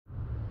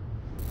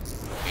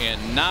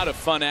and not a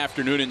fun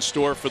afternoon in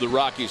store for the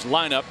Rockies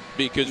lineup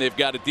because they've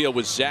got to deal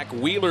with Zach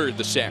Wheeler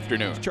this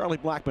afternoon. Charlie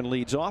Blackmon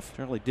leads off.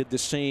 Charlie did the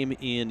same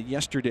in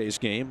yesterday's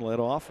game, led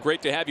off.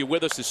 Great to have you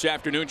with us this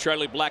afternoon.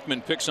 Charlie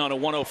Blackmon picks on a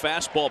 1-0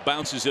 fastball,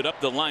 bounces it up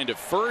the line to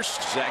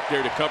first. Zach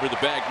there to cover the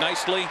bag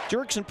nicely.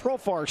 Jurickson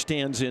Profar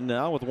stands in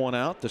now with one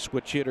out. The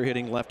switch hitter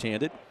hitting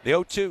left-handed. The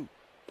 0-2.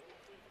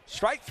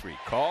 Strike three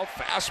called.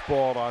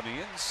 Fastball on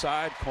the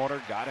inside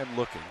corner. Got him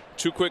looking.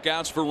 2 quick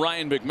outs for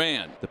Ryan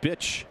McMahon. The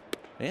pitch.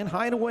 And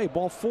high and away,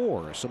 ball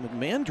 4. So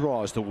McMahon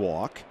draws the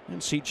walk.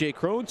 And C.J.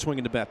 Cron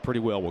swinging the bat pretty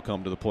well will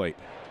come to the plate.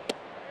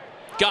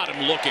 Got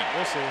him looking.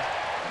 We'll see.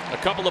 A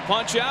couple of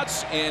punch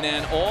outs and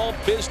an all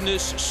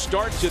business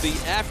start to the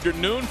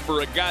afternoon for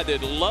a guy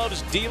that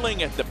loves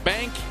dealing at the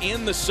bank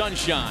in the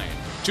sunshine.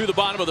 To the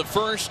bottom of the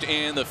first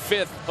and the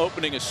 5th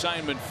opening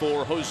assignment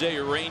for Jose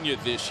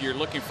Urena this year,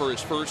 looking for his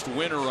first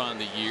winner on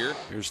the year.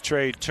 Here's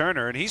Trey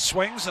Turner, and he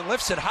swings and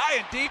lifts it high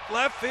and deep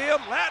left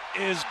field. That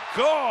is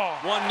gone.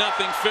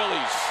 1-0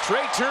 Phillies.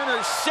 Trey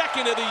Turner,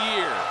 second of the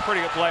year. Pretty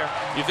good player.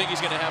 You think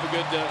he's going to have a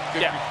good?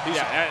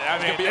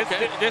 I mean,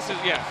 okay? this is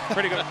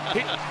pretty good.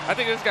 I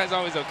think this guy's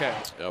always okay.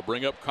 They'll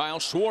bring up Kyle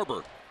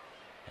Schwarber.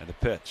 And the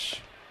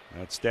pitch.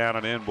 That's down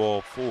on in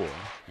ball 4.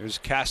 Here's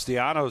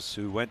Castellanos,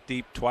 who went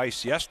deep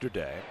twice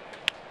yesterday.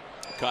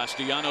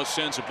 Castellanos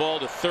sends a ball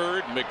to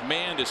third.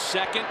 McMahon to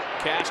second.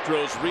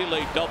 Castro's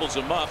relay doubles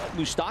him up.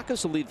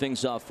 Moustakas will lead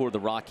things off for the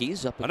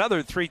Rockies.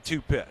 Another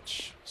 3-2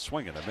 pitch.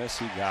 Swing and a miss.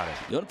 He got it.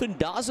 Jonathan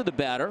Daza, the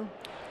batter.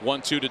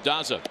 1-2 to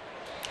Daza.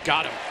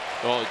 Got him.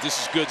 Oh,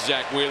 this is good,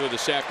 Zach Wheeler,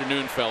 this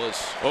afternoon,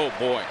 fellas. Oh,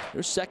 boy.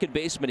 There's second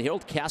baseman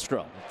Harold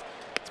Castro.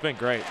 It's been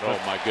great. Oh,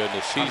 my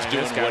goodness. He's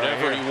doing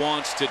whatever right he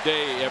wants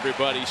today,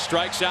 everybody.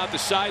 Strikes out the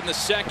side in the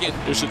second.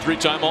 There's a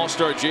 3-time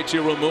All-Star,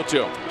 JT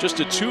Realmuto. Just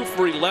a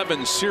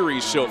 2-for-11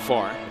 series so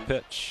far.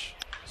 Pitch.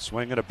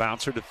 Swing and a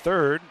bouncer to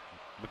third.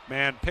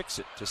 McMahon picks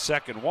it to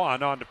second,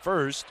 1 on to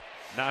first.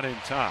 Not in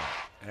time.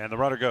 And the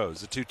runner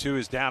goes. The 2-2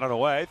 is down and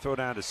away. Throw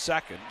down to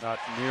second. Not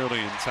nearly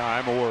in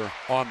time or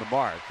on the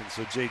mark. And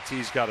so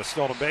JT's got a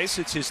stolen base.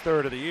 It's his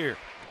 3rd of the year.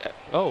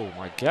 Oh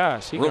my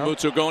gosh.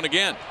 Realmuto going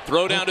again.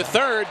 Throw down to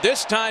third.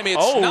 This time it's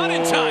not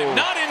in time.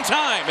 Not in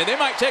time. And they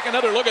might take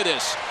another look at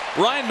this.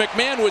 Ryan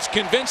McMahon was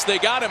convinced they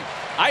got him.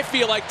 I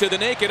feel like to the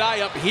naked eye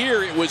up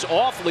here it was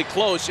awfully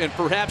close and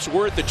perhaps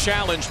worth the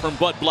challenge from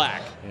Bud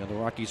Black. And the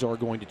Rockies are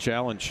going to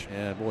challenge.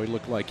 And boy, it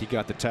looked like he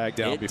got the tag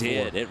down before.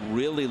 It did. It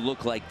really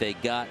looked like they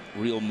got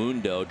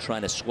Realmuto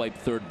trying to swipe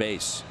third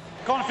base.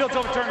 Calling field's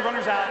overturned,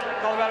 runners out.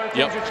 Colorado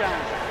retains your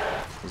challenge.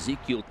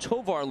 Ezekiel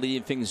Tovar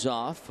leading things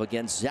off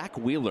against Zach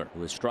Wheeler,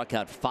 who has struck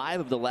out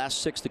 5 of the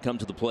last 6 to come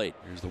to the plate.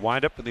 Here's the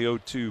windup and the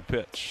 0-2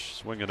 pitch.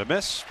 Swing and a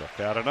miss. Struck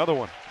out another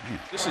one.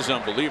 This is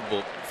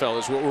unbelievable,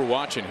 fellas, what we're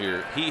watching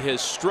here. He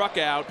has struck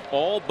out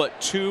all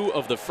but 2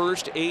 of the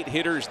first 8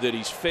 hitters that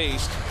he's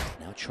faced.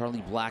 Now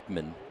Charlie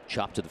Blackmon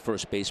chopped to the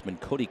first baseman.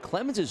 Cody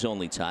Clemens'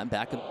 only time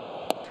back.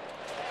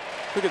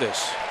 Look at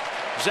this.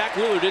 Zach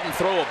Wheeler didn't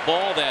throw a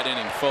ball that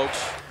inning,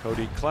 folks.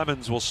 Cody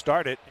Clemens will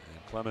start it.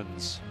 And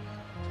Clemens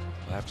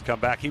will have to come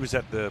back. He was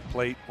at the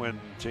plate when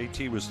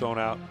JT was thrown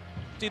out.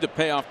 See the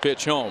payoff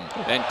pitch home.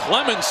 And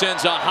Clemens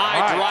sends a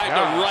high drive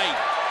to right.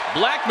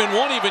 Blackmon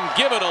won't even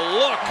give it a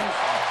look.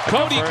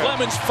 Cody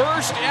Clemens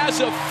first as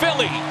a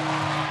Philly.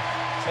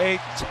 A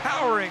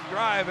towering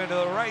drive into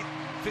the right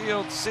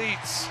field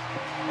seats.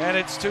 And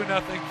it's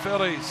 2-0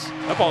 Phillies.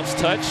 That ball's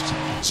touched.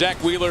 Zach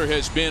Wheeler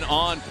has been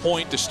on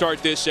point to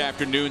start this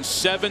afternoon.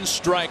 7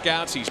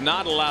 strikeouts. He's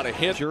not allowed a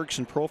hit.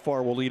 Jurickson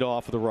Profar will lead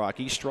off for the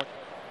Rockies.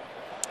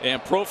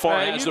 And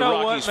Profar has the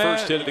Rockies'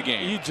 first hit of the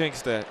game. You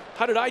jinxed that.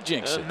 How did I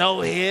jinx it? No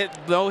hit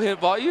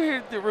ball. You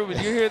hear Ruben?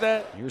 You hear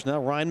that? Here's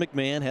now Ryan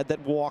McMahon. Had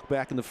that walk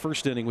back in the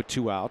first inning with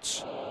 2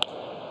 outs.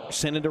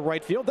 Sent into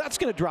right field. That's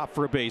going to drop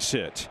for a base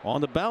hit. On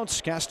the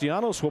bounce,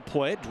 Castellanos will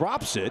play it.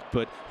 Drops it,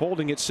 but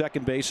holding at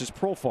second base is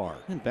Profar.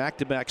 And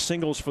back-to-back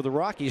singles for the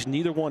Rockies.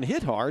 Neither one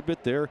hit hard,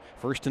 but they're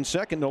first and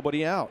second,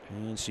 nobody out.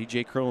 And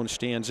C.J. Cron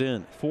stands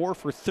in. 4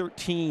 for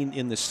 13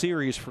 in the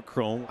series for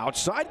Cron.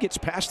 Outside gets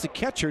past the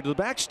catcher to the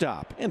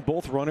backstop, and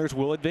both runners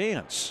will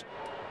advance.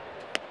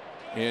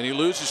 And he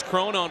loses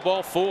Cron on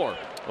ball 4.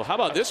 Well, how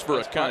about this for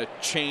a kind of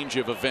change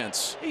of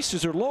events?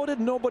 Bases are loaded,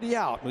 nobody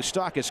out.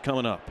 Moustakas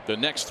coming up. The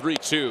next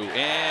 3-2,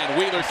 and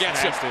Wheeler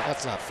gets him.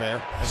 That's not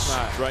fair. It's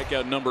not.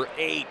 Strikeout number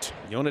 8.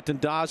 Jonathan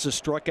Daza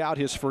struck out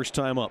his first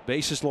time up.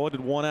 Bases loaded,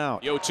 1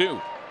 out.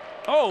 0-2.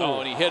 Oh,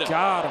 and he hit him.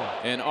 Got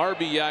him. An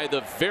RBI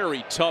the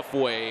very tough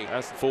way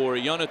for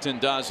Jonathan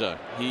Daza.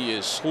 He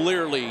is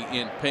clearly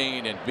in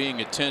pain and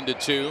being attended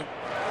to.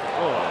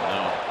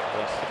 Oh,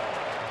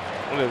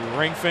 no. What a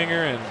ring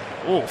finger and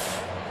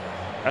oof.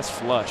 That's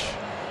flush.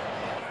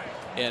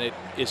 And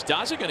is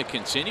Daza going to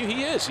continue?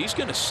 He is. He's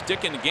going to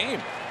stick in the game.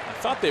 I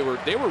thought they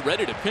were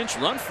ready to pinch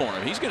run for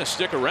him. He's going to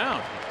stick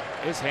around.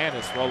 His hand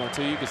is swollen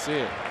too. You can see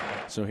it.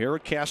 So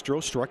Harold Castro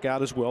struck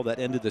out as well. That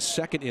ended the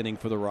second inning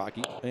for the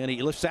Rockies. And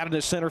he lifts out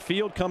into center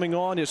field. Coming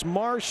on is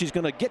Marsh. He's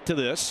going to get to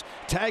this.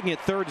 Tagging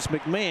at third is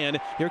McMahon.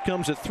 Here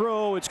comes a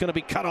throw. It's going to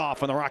be cut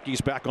off, and the Rockies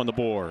back on the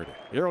board.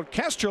 Harold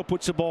Castro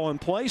puts the ball in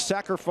play.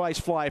 Sacrifice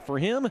fly for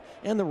him,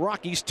 and the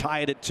Rockies tie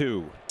it at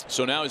 2.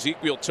 So now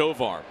Ezequiel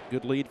Tovar.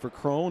 Good lead for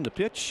Crone. The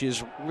pitch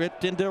is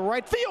ripped into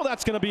right field.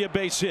 That's going to be a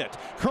base hit.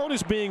 Crone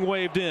is being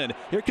waved in.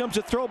 Here comes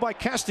a throw by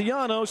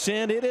Castellanos,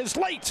 and it is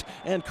late.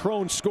 And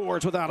Crone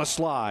scores without a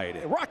slide.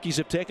 The Rockies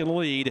have taken the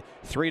lead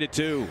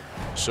 3-2.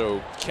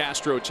 So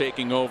Castro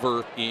taking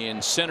over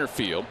in center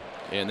field.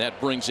 And that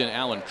brings in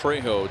Alan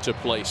Trejo to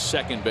play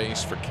second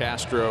base for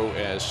Castro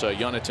as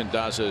Jonathan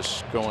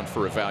Daza's going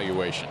for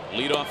evaluation.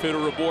 Leadoff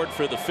hitter aboard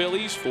for the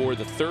Phillies for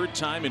the third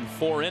time in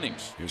 4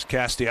 innings. Here's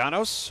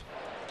Castellanos.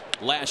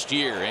 Last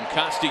year, and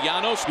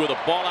Castellanos with a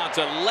ball out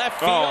to left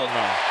field. Oh,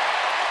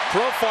 no.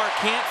 Profar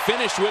can't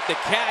finish with the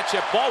catch.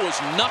 That ball was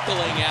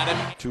knuckling at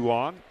him. 2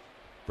 on.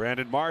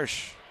 Brandon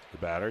Marsh, the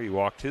batter. He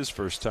walked his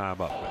first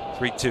time up.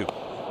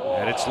 3-2.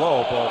 And it's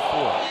low, ball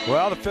 4.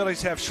 Well, the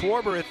Phillies have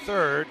Schwarber at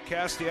third,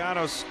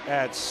 Castellanos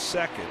at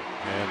second,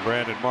 and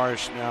Brandon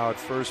Marsh now at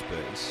first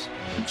base.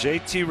 And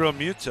JT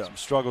Realmuto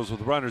struggles with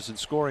runners in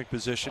scoring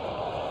position.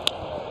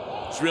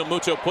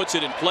 Realmuto puts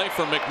it in play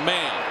for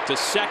McMahon to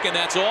second.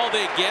 That's all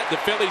they get. The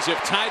Phillies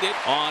have tied it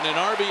on an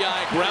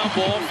RBI ground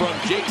ball from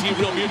JT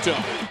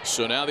Realmuto.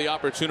 So now the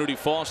opportunity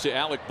falls to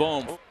Alec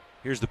Bohm.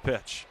 Here's the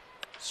pitch.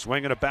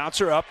 Swinging a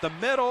bouncer up the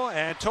middle,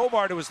 and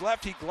Tovar to his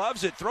left. He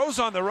gloves it, throws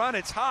on the run.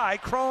 It's high.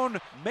 Crone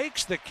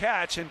makes the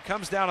catch and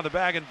comes down to the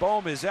bag, and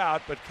Bohm is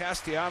out, but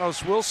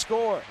Castellanos will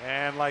score.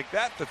 And like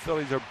that, the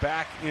Phillies are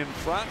back in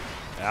front.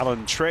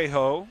 Alan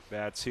Trejo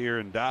bats here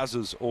in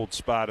Daza's old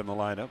spot in the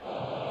lineup.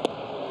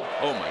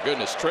 Oh my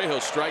goodness,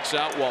 Trejo strikes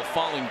out while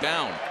falling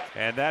down.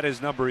 And that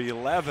is number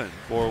 11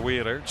 for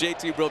Wheeler.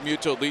 JT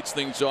Realmuto leads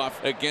things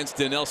off against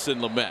Dinelson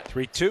Lamet.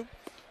 3-2.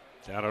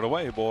 Down and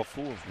away, ball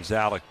 4. There's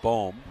Alec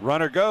Bohm.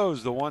 Runner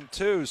goes, the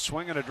 1-2,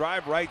 swinging a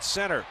drive right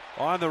center.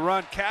 On the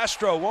run,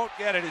 Castro won't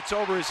get it. It's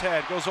over his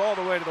head, goes all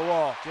the way to the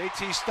wall.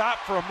 JT stopped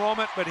for a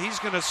moment, but he's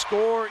going to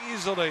score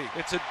easily.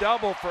 It's a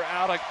double for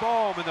Alec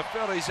Bohm, and the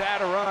Phillies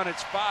add a run.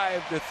 It's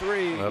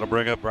 5-3. That'll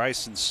bring up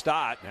Bryson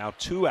Stott. Now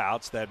 2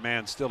 outs. That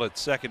man still at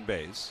second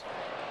base.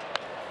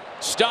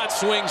 Stott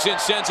swings and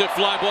sends a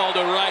fly ball to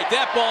right.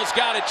 That ball's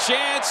got a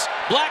chance.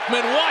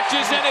 Blackman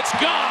watches, and it's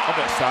gone.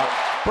 Okay, stop.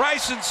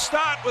 Bryson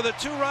Stott with a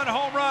 2-run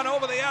home run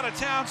over the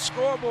out-of-town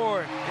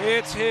scoreboard.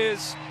 It's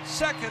his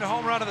second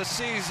home run of the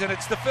season.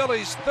 It's the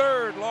Phillies'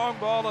 third long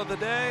ball of the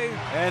day,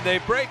 and they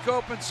break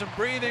open some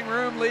breathing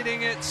room,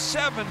 leading it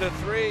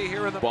 7-3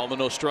 here in the ball. To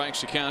no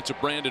strikes account to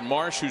Brandon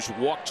Marsh, who's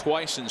walked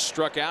twice and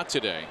struck out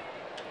today.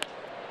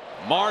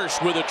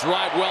 Marsh with a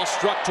drive well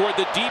struck toward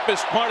the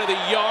deepest part of the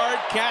yard.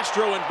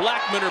 Castro and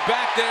Blackman are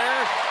back there,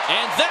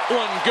 and that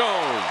one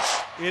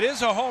goes. It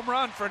is a home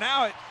run for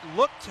now. It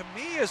looked to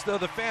me as though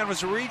the fan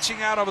was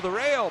reaching out over the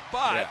rail,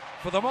 but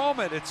for the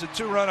moment, it's a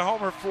 2-run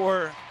homer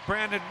for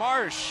Brandon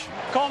Marsh.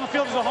 Calling the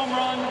field as a home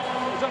run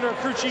is under a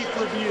crew chief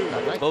review.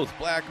 Both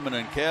Blackman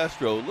and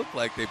Castro looked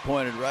like they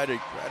pointed right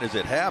as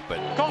it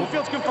happened. Calling the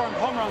field's confirmed,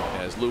 home run.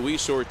 As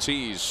Luis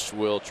Ortiz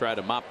will try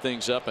to mop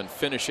things up and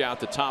finish out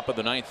the top of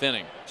the 9th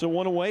inning. So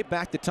 1 away,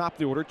 back to top of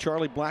the order.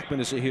 Charlie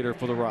Blackman is a hitter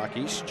for the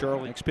Rockies.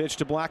 Charlie, next pitch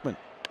to Blackman.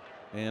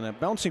 And a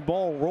bouncing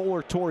ball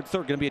roller toward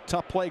third. Going to be a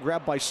tough play.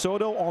 Grabbed by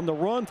Soto on the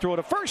run. Throw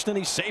to first, and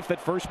he's safe at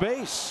first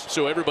base.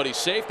 So everybody's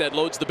safe. That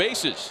loads the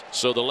bases.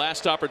 So the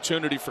last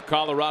opportunity for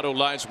Colorado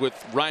lies with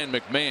Ryan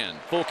McMahon.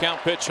 Full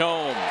count pitch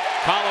home.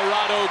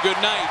 Colorado,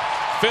 good night.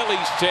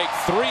 Phillies take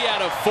 3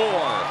 out of 4.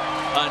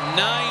 A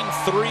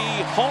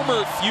 9-3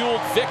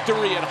 homer-fueled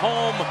victory at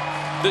home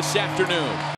this afternoon.